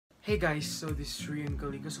Hey guys, so this is Rian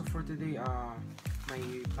Kaliga. So for today, my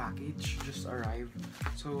package just arrived.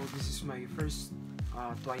 So this is my first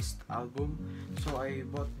Twice album. So I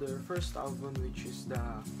bought their first album, which is the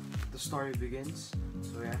Story Begins.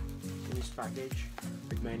 So yeah, in this package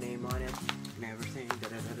with my name on it and everything.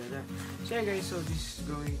 So yeah guys, so this is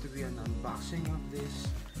going to be an unboxing of this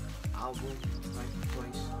album by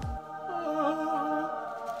Twice.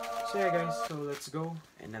 So yeah guys, so let's go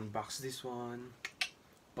and unbox this one.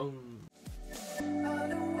 Boom.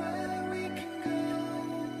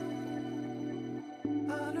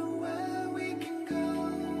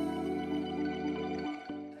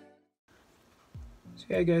 So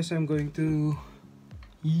yeah guys, I'm going to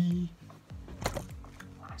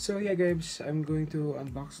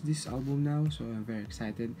unbox this album now. So I'm very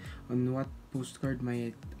excited on what postcard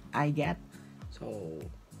I get. So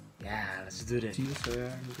yeah, let's do this. So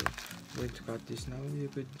yeah, I'm going to cut this now. You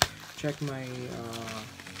could check my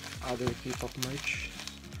other Kpop merch.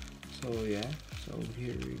 So yeah, so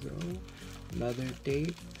here we go, another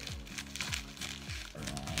tape.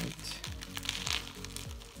 Right.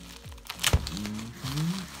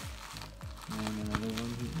 And another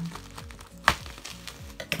one here.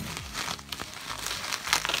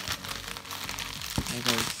 Hey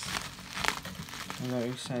guys, I'm very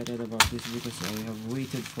excited about this because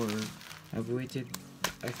I've waited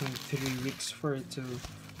I think 3 weeks for it to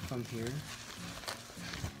come here.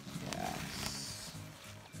 Yes.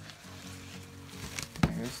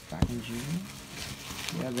 There's packaging.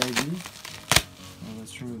 Yeah baby. Now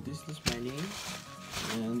let's remove this. This is my name.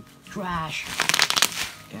 And trash.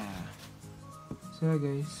 Yeah. So yeah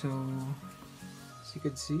guys, so as you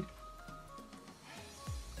can see,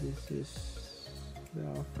 this is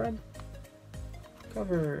the front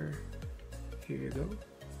cover. Here you go.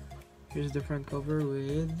 Here's the front cover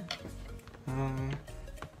with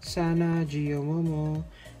Sana, Gio Momo,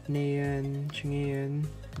 Nayan, Chingayan,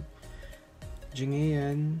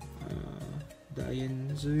 Jingayan,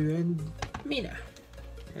 Dayan, Zuyu, and Mina.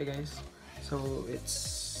 Hey guys, so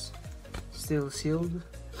it's still sealed,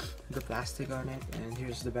 the plastic on it, and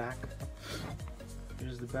here's the back.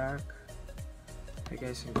 Here's the back. Hey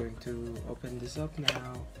guys, I'm going to open this up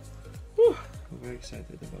now. Whew, I'm very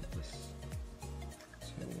excited about this.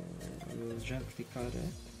 So I will gently cut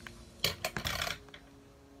it.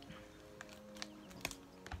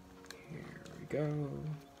 Here we go.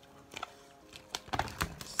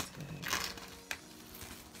 Plastic.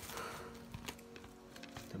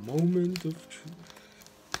 The moment of truth.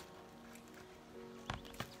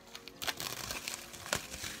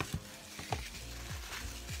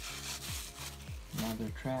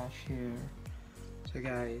 Another trash here. So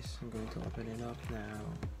guys, I'm going to open it up now.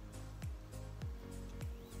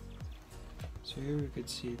 So here we could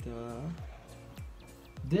see the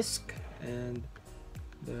disc and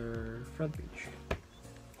their front page.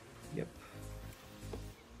 Yep.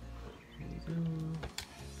 Here you go.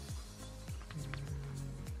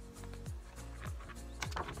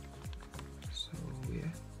 So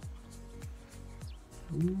yeah.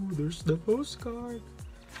 Ooh, there's the postcard.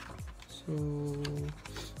 So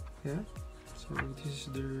yeah. So this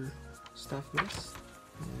is their staff list.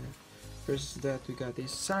 First that we got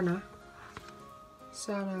is Sana.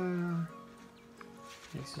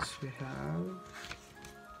 Next is we have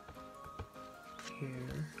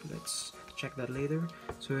here, let's check that later.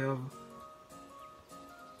 So we have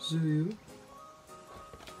Zuyu. You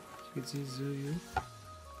can see Zuyu.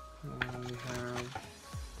 We have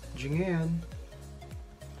Jingayan.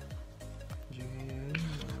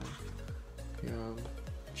 We have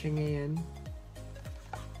Chingayan.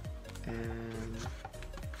 And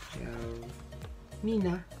we have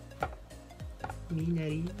Mina.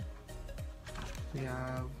 Minari. We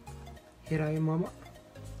have Hirai Mama.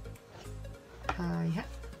 Hi ha.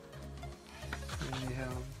 And we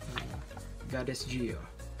have Goddess Gio.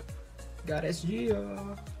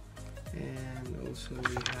 And also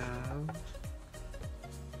we have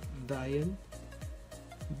Dayan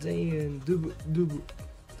Dubu.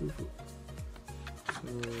 So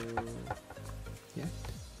yeah.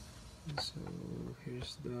 So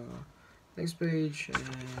here's the next page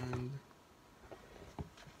and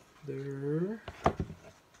their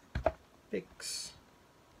pics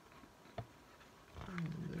and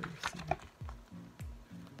everything.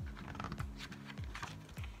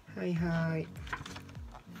 Hi.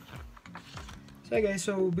 So yeah guys,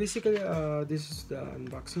 so basically this is the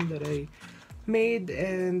unboxing that I made,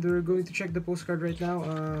 and we're going to check the postcard right now,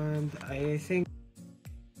 and I think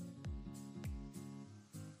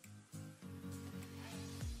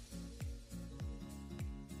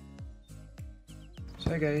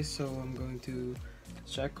so guys, so I'm going to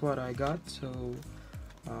check what I got. So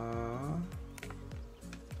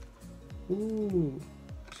Ooh,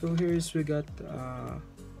 so here's we got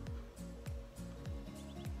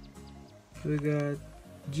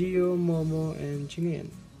Gio, Momo, and KingReiann,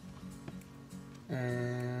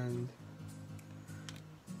 and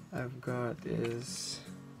I've got is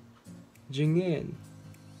KingReiann.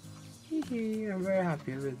 I'm very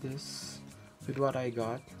happy with this, with what I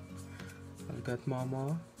got. I've got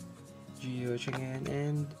Momo, Gio, KingReiann,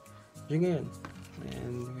 and KingReiann,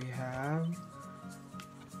 and we have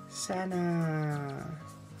Sana.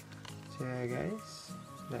 So yeah, guys,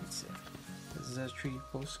 that's it. This is a 3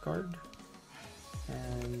 postcard,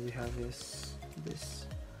 and we have this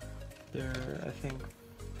there, I think,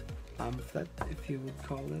 pamphlet, if you would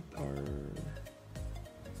call it, or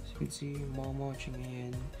as you can see, Momo,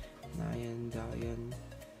 KingReiann, Nayan, Dalian,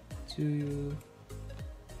 Tsuyu,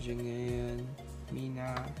 KingReiann,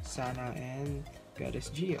 Mina, Sana, and Goddess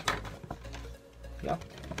Gio. Yup.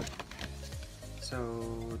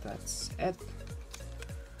 So that's it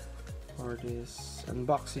for this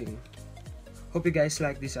unboxing. Hope you guys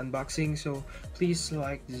like this unboxing, so please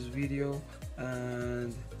like this video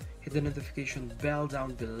and hit the notification bell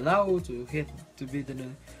down below to be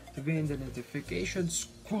in the notification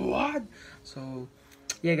squad. So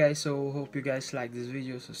yeah, guys, so hope you guys like this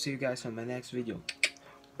video. So see you guys on my next video.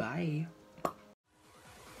 Bye.